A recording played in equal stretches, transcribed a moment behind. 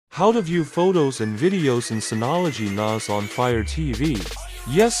How to view photos and videos in Synology NAS on Fire TV.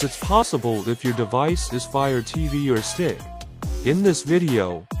 Yes, it's possible if your device is Fire TV or Stick. In this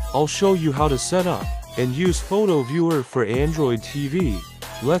video, I'll show you how to set up and use Photo Viewer for Android TV.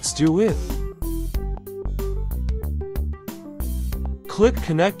 Let's do it. Click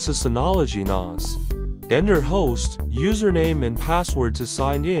Connect to Synology NAS. Enter host, username and password to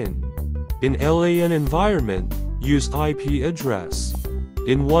sign in. In LAN environment, use IP address.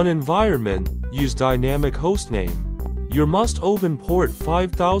 In one environment, use dynamic hostname. You must open port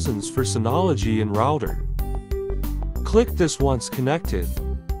 5000 for Synology and router. Click this once connected.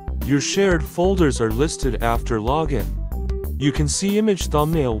 Your shared folders are listed after login. You can see image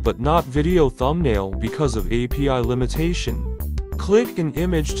thumbnail but not video thumbnail because of API limitation. Click an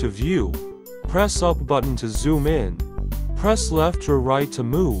image to view. Press up button to zoom in. Press left or right to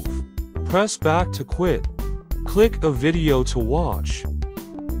move. Press back to quit. Click a video to watch.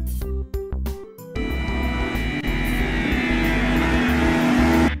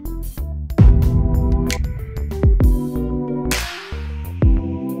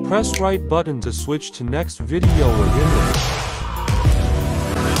 Press right button to switch to next video or image.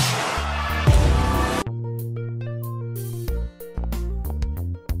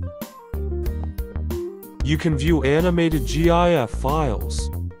 You can view animated GIF files.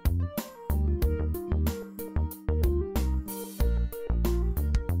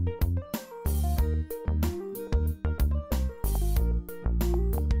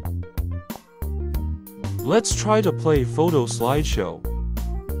 Let's try to play photo slideshow.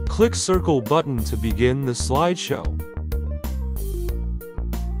 Click circle button to begin the slideshow.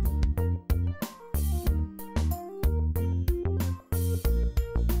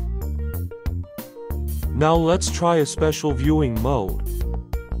 Now let's try a special viewing mode.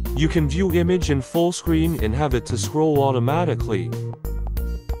 You can view image in full screen and have it to scroll automatically.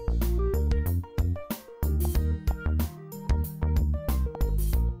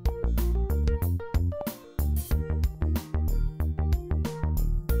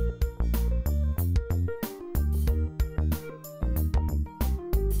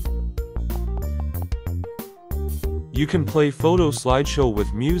 You can play photo slideshow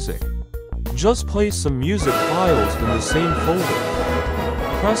with music. Just place some music files in the same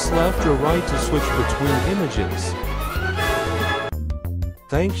folder. Press left or right to switch between images.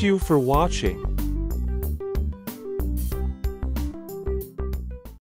 Thank you for watching.